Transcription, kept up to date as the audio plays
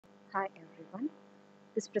Hi everyone.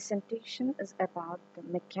 This presentation is about the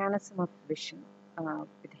mechanism of vision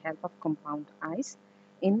with the help of compound eyes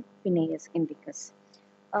in Penaeus indicus.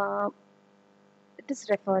 Uh, it is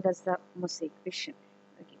referred as the mosaic vision.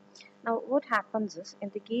 Okay. Now, what happens is, in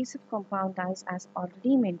the case of compound eyes, as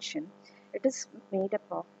already mentioned, it is made up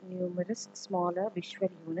of numerous smaller visual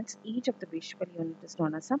units. Each of the visual unit is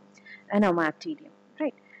known as an ommatidium.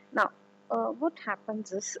 Right. Now, what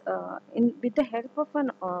happens is, with the help of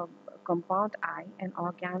an compound eye, an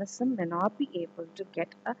organism may not be able to get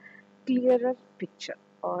a clearer picture,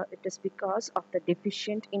 or it is because of the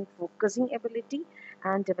deficient in focusing ability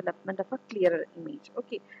and development of a clearer image.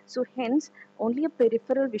 Okay, so hence only a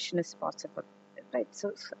peripheral vision is possible, right?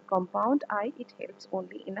 So compound eye, it helps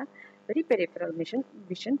only in a very peripheral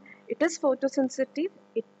vision. It is photosensitive.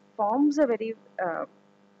 It forms a very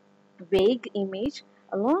vague image.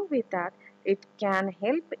 Along with that, it can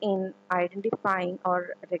help in identifying or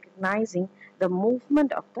recognizing the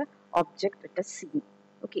movement of the object it is seen.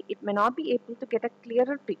 Okay, it may not be able to get a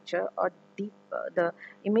clearer picture, or the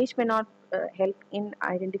image may not help in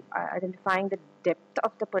identifying the depth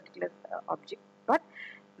of the particular object, but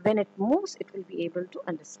when it moves, it will be able to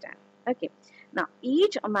understand. Okay, now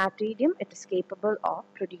each ommatidium, it is capable of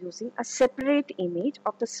producing a separate image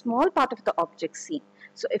of the small part of the object seen.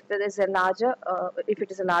 So if it is a larger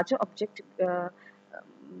object,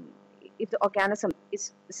 if the organism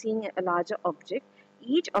is seeing a larger object,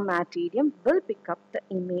 each ommatidium will pick up the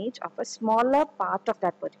image of a smaller part of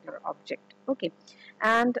that particular object. Okay,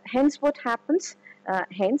 and hence what happens?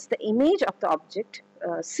 Hence the image of the object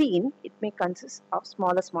seen, it may consist of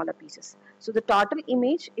smaller pieces. So the total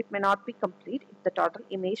image, it may not be complete. The total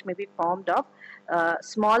image may be formed of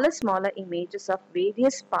smaller images of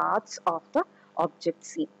various parts of the object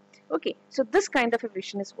seen. Okay, so this kind of a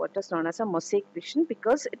vision is what is known as a mosaic vision,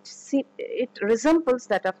 because it resembles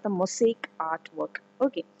that of the mosaic artwork.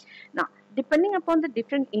 Okay, now depending upon the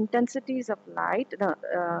different intensities of light,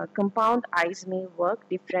 the compound eyes may work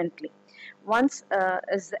differently. Once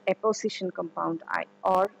is the apposition compound eye,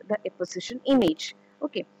 or the apposition image.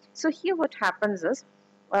 Okay, so here what happens is,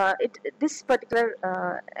 this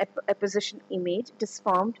particular apposition image, it is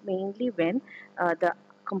formed mainly when the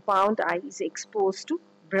compound eye is exposed to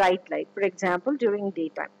bright light, for example during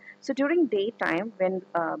daytime. So during daytime, when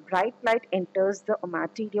bright light enters the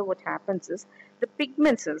ommatidia, what happens is, the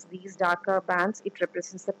pigment cells, these darker bands, it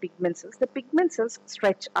represents the pigment cells. The pigment cells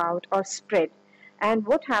stretch out or spread, and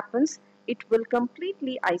what happens, it will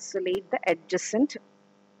completely isolate the adjacent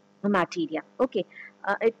ommatidia. Okay,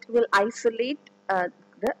 it will isolate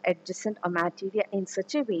the adjacent ommatidia in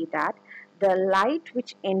such a way that the light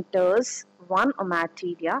which enters one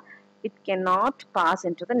ommatidia, it cannot pass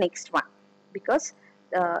into the next one, because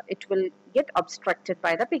it will get obstructed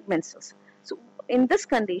by the pigment cells. So in this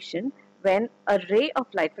condition, when a ray of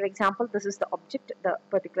light, for example, this is the object the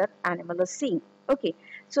particular animal is seeing. Okay,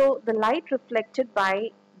 so the light reflected by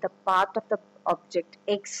the part of the object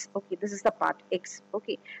X, okay, this is the part X.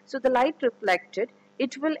 Okay, so the light reflected,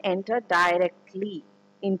 it will enter directly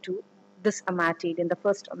into this ommatidium, the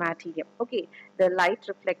first ommatidium. Okay, the light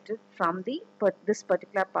reflected from this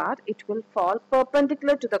particular part, it will fall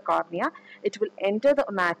perpendicular to the cornea. It will enter the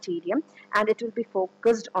ommatidium, and it will be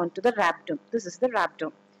focused onto the rhabdom. This is the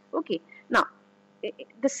rhabdom. Okay, now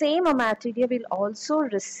the same ommatidia will also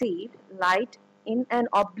receive light in an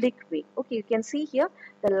oblique way. Okay, you can see here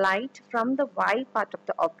the light from the Y part of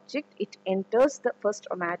the object, it enters the first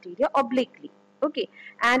ommatidia obliquely. Okay,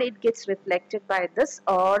 and it gets reflected by this,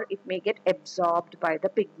 or it may get absorbed by the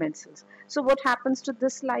pigment cells. So what happens to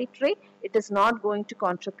this light ray? It is not going to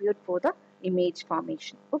contribute for the image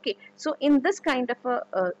formation. Okay, so in this kind of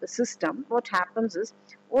a system, what happens is,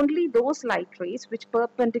 only those light rays which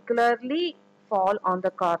perpendicularly fall on the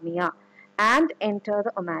cornea and enter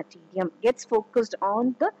the ommatidium gets focused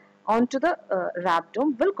onto the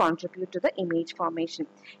rhabdom will contribute to the image formation.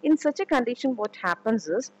 In such a condition, what happens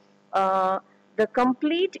is, the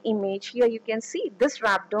complete image, here you can see this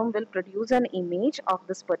rhabdom will produce an image of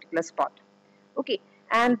this particular spot. Okay,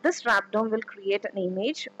 and this rhabdom will create an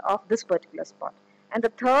image of this particular spot, and the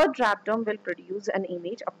third rhabdom will produce an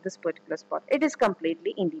image of this particular spot. It is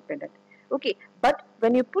completely independent. Okay, but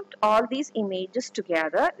when you put all these images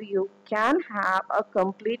together, you can have a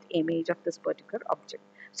complete image of this particular object.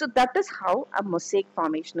 So that is how a mosaic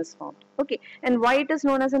formation is formed. Okay, and why it is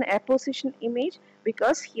known as an apposition image?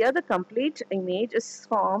 Because here the complete image is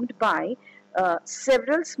formed by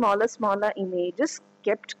several smaller images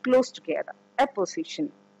kept close together. Apposition,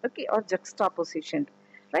 okay, or juxtaposition,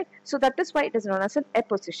 right? So that is why it is known as an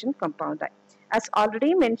apposition compound eye. As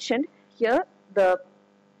already mentioned, here the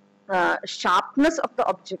sharpness of the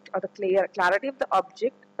object, or the clarity of the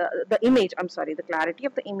object, the image, I'm sorry, the clarity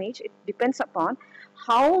of the image, it depends upon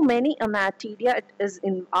how many materia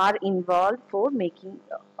are involved for making,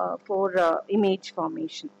 for image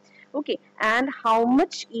formation. Okay, and how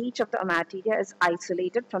much each of the materia is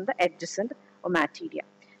isolated from the adjacent materia.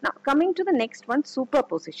 Now, coming to the next one,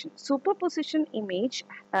 superposition. Superposition image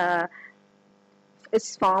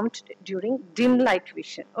is formed during dim light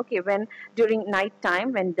vision. Okay, when during night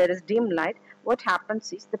time, when there is dim light, what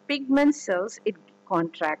happens is the pigment cells, it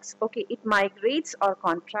contracts. Okay, it migrates or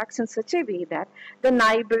contracts in such a way that the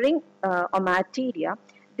neighboring materia,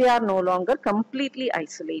 they are no longer completely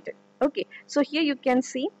isolated. Okay, so here you can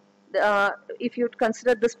see, if you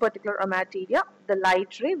consider this particular materia, the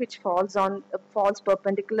light ray which falls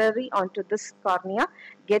perpendicularly onto this cornea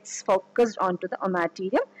gets focused onto the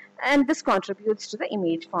materium, and this contributes to the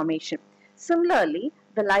image formation. Similarly,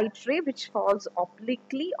 the light ray which falls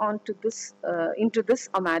obliquely onto this into this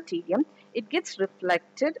materium, it gets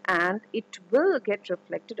reflected, and it will get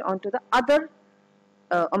reflected onto the other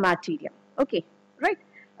materium. Okay, right.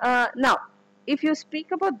 Now, if you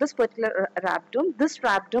speak about this particular rhabdome, this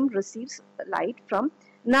rhabdome receives light from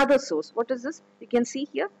another source. What is this? You can see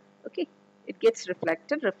here. Okay, it gets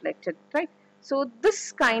reflected, right? So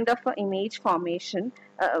this kind of image formation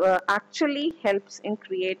actually helps in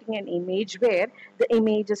creating an image where the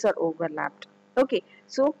images are overlapped. Okay,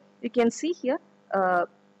 so you can see here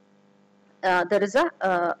there is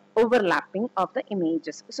a overlapping of the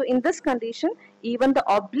images. So in this condition, even the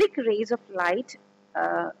oblique rays of light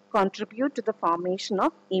contribute to the formation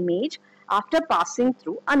of image after passing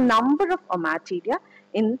through a number of materia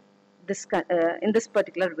in this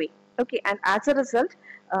particular way. Okay, and as a result,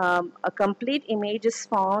 a complete image is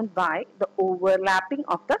formed by the overlapping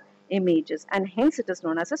of the images, and hence it is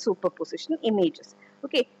known as a superposition images.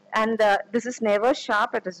 Okay, and this is never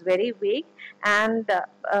sharp, it is very vague, and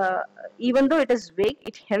even though it is vague,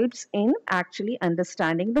 it helps in actually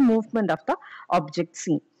understanding the movement of the object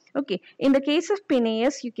seen. Okay, in the case of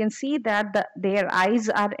Penaeus, you can see that their eyes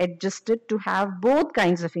are adjusted to have both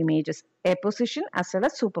kinds of images, apposition as well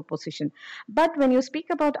as superposition. But when you speak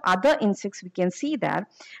about other insects, we can see that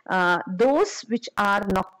those which are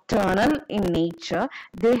nocturnal in nature,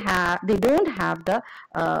 they don't have the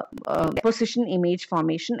apposition image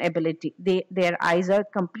formation ability. Their eyes are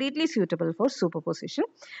completely suitable for superposition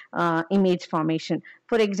image formation.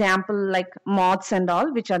 For example, like moths and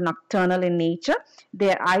all, which are nocturnal in nature,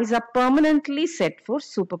 their eyes are permanently set for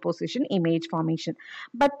superposition image formation.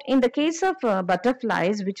 But in the case of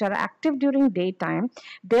butterflies, which are active during daytime,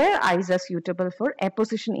 their eyes are suitable for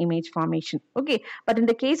apposition image formation. Okay, but in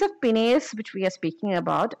the case of Penaeus, which we are speaking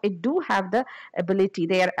about, it do have the ability,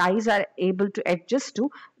 their eyes are able to adjust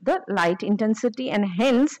to the light intensity, and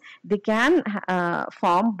hence they can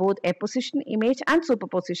form both apposition image and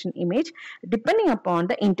superposition image depending upon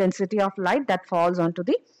the intensity of light that falls onto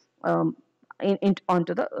the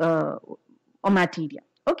materia.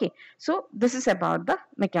 Okay, so this is about the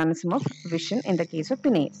mechanism of vision in the case of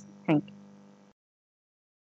Penaeus. Thank you.